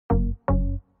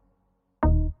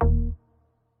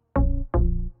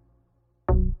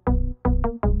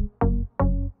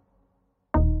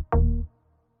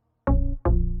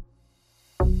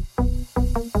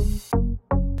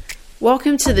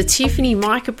Welcome to the Tiffany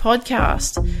Micah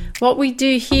podcast. What we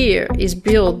do here is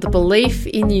build the belief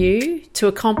in you to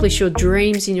accomplish your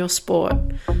dreams in your sport.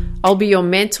 I'll be your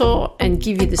mentor and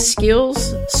give you the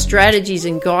skills, strategies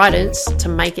and guidance to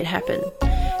make it happen.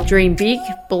 Dream big,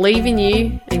 believe in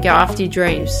you and go after your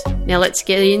dreams. Now let's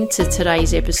get into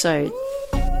today's episode.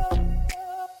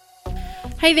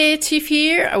 Hey there, Tiff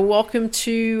here. Welcome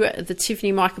to the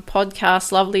Tiffany Micah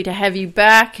podcast. Lovely to have you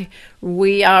back.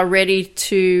 We are ready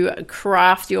to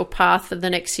craft your path for the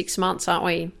next 6 months, aren't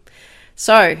we?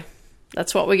 So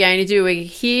that's what we're going to do. We're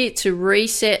here to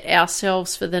reset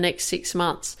ourselves for the next 6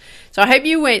 months. So I hope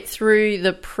you went through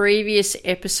the previous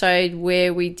episode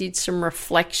where we did some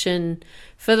reflection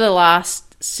for the last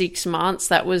 6 months.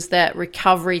 That was that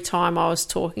recovery time I was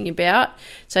talking about.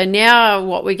 So now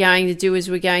what we're going to do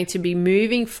is we're going to be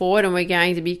moving forward and we're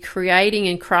going to be creating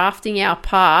and crafting our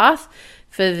path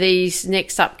for these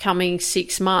next upcoming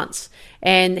 6 months.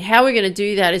 And how we're going to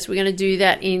do that is we're going to do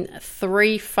that in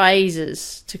 3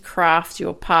 phases to craft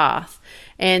your path.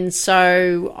 And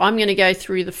so I'm going to go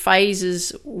through the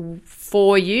phases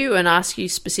for you and ask you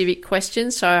specific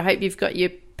questions. So I hope you've got your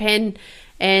pen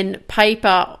and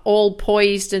paper all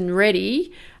poised and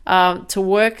ready to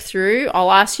work through.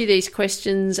 I'll ask you these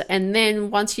questions, and then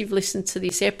once you've listened to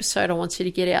this episode, I want you to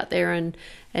get out there and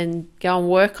go and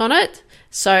work on it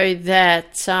so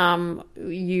that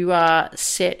you are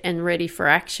set and ready for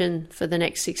action for the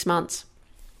next 6 months.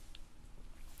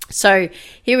 So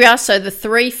here we are. So the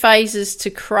 3 phases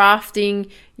to crafting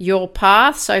your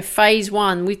path. So phase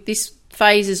 1, with this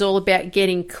phase is all about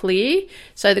getting clear.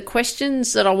 So the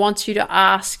questions that I want you to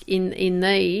ask in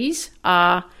these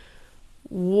are,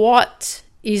 what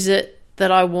is it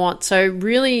that I want? So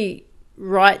really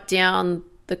write down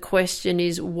the question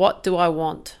is, what do I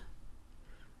want?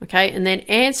 Okay, and then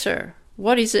answer,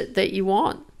 what is it that you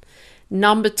want?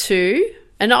 Number 2,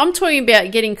 and I'm talking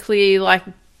about getting clear like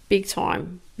big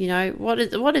time. You know, what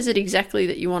is it exactly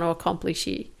that you want to accomplish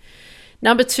here?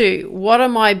 Number 2, what are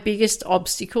my biggest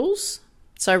obstacles?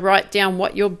 So write down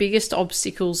what your biggest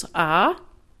obstacles are.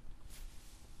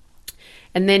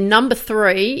 And then number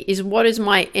 3 is, what is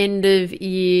my end of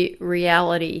year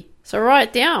reality? So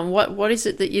write down what is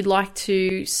it that you'd like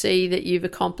to see that you've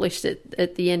accomplished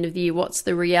at the end of the year? What's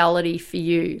the reality for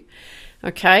you?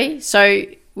 Okay, so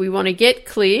we want to get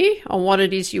clear on what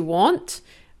it is you want.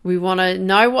 We want to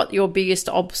know what your biggest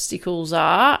obstacles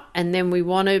are, and then we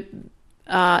want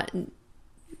to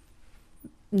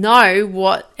know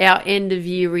what our end of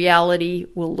year reality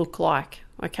will look like.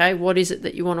 Okay, what is it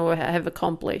that you want to have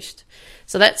accomplished?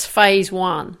 So that's phase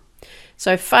 1.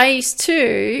 So phase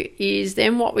 2 is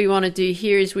then what we want to do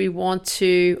here is we want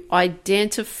to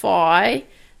identify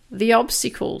the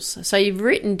obstacles. So you've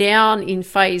written down in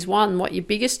phase 1 what your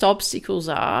biggest obstacles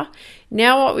are.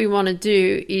 Now what we want to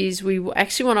do is we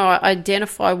actually want to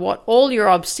identify what all your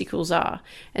obstacles are.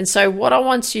 And so what I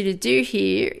want you to do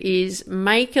here is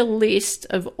make a list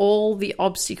of all the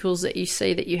obstacles that you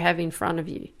see that you have in front of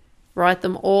you. Write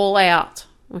them all out,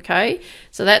 okay?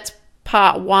 So that's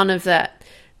part 1 of that.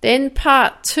 Then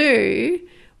part 2,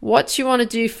 what you want to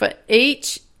do for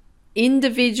each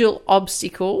individual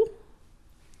obstacle.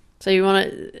 So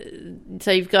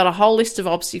you've got a whole list of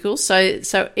obstacles.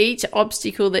 So each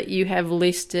obstacle that you have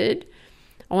listed,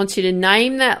 I want you to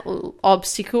name that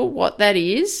obstacle, what that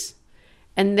is,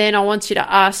 and then I want you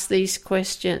to ask these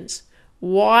questions.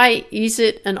 Why is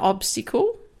it an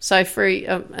obstacle? So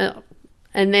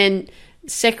and then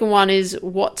second one is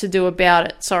what to do about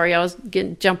it. Sorry, I was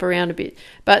getting jump around a bit.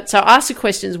 But so ask the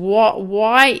questions,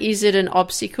 why is it an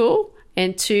obstacle?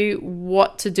 And 2,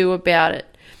 what to do about it.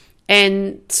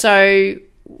 And so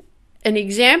an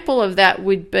example of that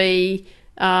would be,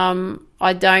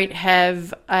 I don't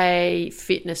have a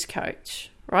fitness coach,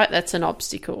 right? That's an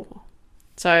obstacle.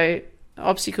 So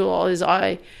obstacle is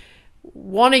I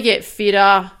want to get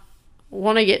fitter,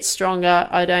 want to get stronger.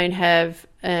 I don't have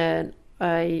a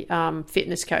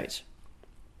fitness coach.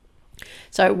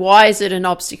 So why is it an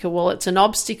obstacle? Well, it's an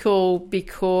obstacle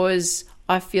because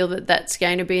I feel that that's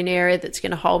going to be an area that's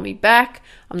going to hold me back.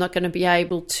 I'm not going to be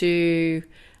able to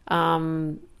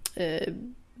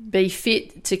be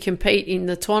fit to compete in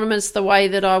the tournaments the way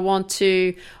that I want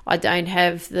to. I don't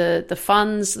have the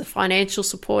funds, the financial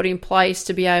support in place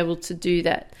to be able to do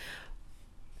that.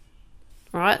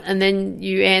 Right? And then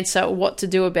you answer what to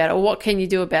do about it, or what can you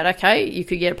do about it? Okay, you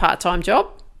could get a part-time job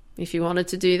if you wanted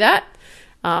to do that,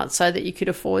 so that you could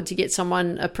afford to get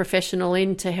a professional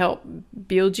in to help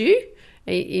build you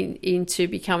into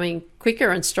becoming quicker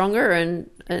and stronger and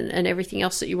everything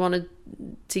else that you wanted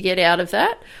to get out of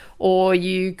that. Or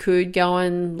you could go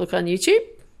and look on YouTube.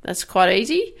 That's quite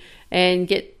easy, and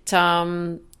get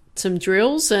some some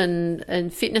drills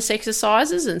and fitness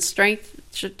exercises and strength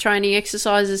training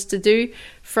exercises to do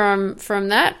from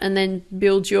that, and then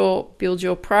build your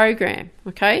program.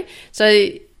 Okay, so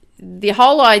the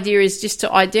whole idea is just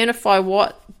to identify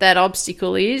what that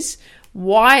obstacle is,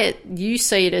 why you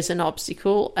see it as an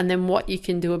obstacle, and then what you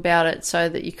can do about it so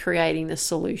that you're creating the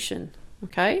solution.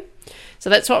 Okay, so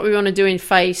that's what we want to do in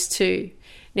phase 2.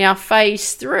 Now,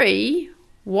 phase 3,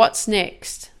 what's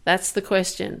next? That's the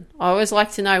question. I always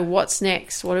like to know what's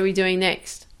next. What are we doing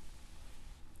next?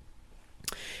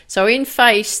 So in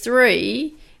phase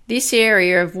 3, this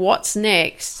area of what's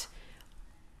next,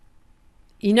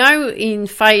 in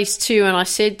phase 2, and I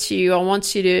said to you, I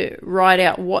want you to write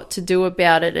out what to do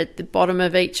about it at the bottom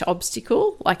of each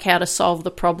obstacle, like how to solve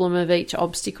the problem of each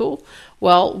obstacle.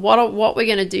 Well, what we're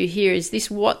going to do here is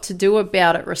this what to do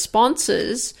about it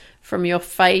responses from your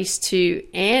phase 2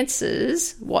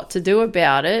 answers, what to do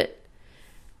about it.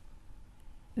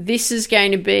 This is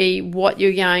going to be what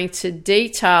you're going to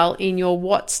detail in your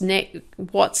what's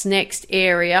next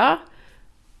area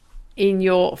in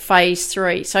your phase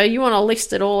 3. So you want to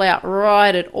list it all out,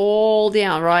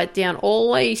 write down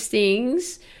all these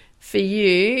things for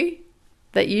you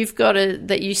that you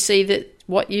see that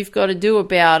what you've got to do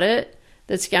about it,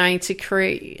 that's going to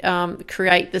create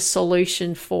the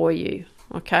solution for you.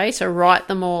 Okay, so write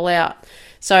them all out.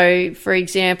 So, for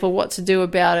example, what to do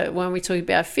about it when we talk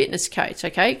about a fitness coach.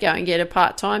 Okay, go and get a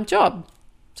part-time job.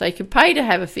 So you can pay to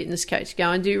have a fitness coach.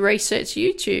 Go and do research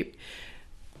YouTube.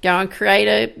 Go and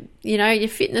create your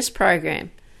fitness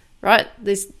program. Right?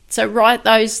 So write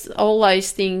all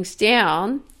those things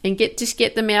down and get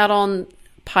them out on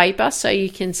paper so you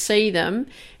can see them,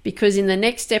 because in the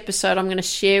next episode I'm going to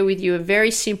share with you a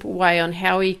very simple way on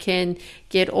how we can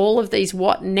get all of these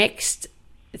what next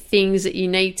things that you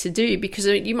need to do, because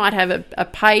you might have a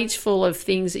page full of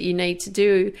things that you need to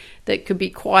do that could be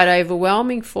quite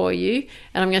overwhelming for you,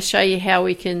 and I'm going to show you how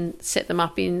we can set them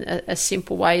up in a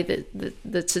simple way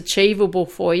that's achievable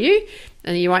for you,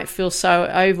 and you won't feel so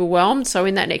overwhelmed. So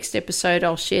in that next episode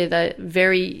I'll share the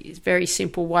very, very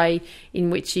simple way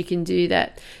in which you can do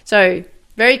that. So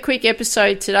very quick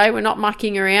episode today. We're not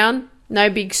mucking around, no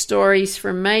big stories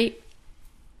from me.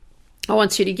 I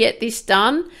want you to get this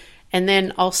done, and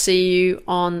then I'll see you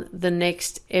on the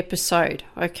next episode.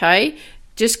 Okay,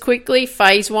 just quickly,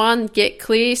 phase 1, get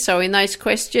clear. So in those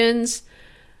questions,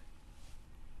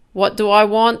 what do I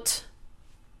want?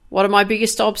 What are my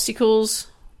biggest obstacles?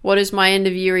 What is my end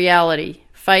of year reality?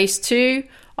 Phase 2,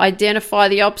 identify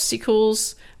the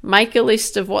obstacles, make a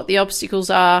list of what the obstacles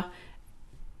are.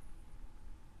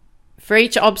 For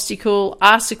each obstacle,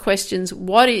 ask the questions,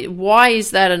 why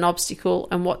is that an obstacle,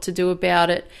 and what to do about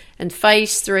it. And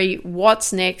phase 3,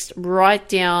 what's next? Write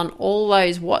down all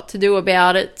those what to do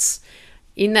about it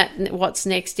in that what's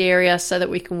next area so that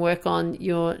we can work on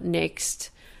your next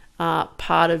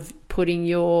part of putting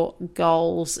your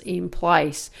goals in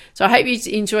place. So I hope you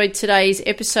enjoyed today's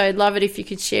episode. Love it if you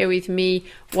could share with me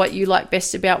what you like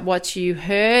best about what you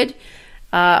heard.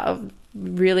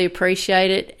 Really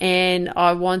appreciate it, and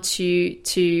I want you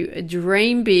to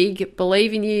dream big,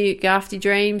 believe in you, go after your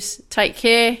dreams. Take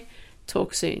care,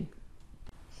 talk soon.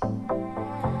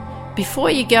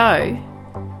 Before you go,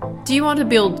 do you want to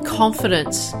build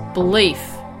confidence, belief,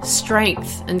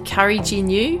 strength and courage in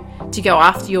you to go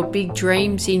after your big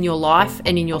dreams in your life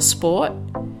and in your sport?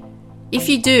 If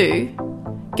you do,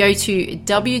 go to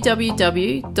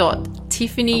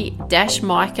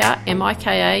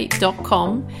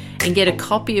www.tiffany-mika.com and get a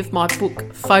copy of my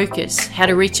book, Focus, How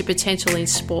to Reach Your Potential in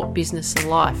Sport, Business and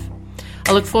Life.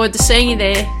 I look forward to seeing you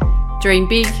there. Dream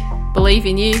big, believe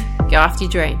in you, go after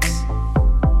your dreams.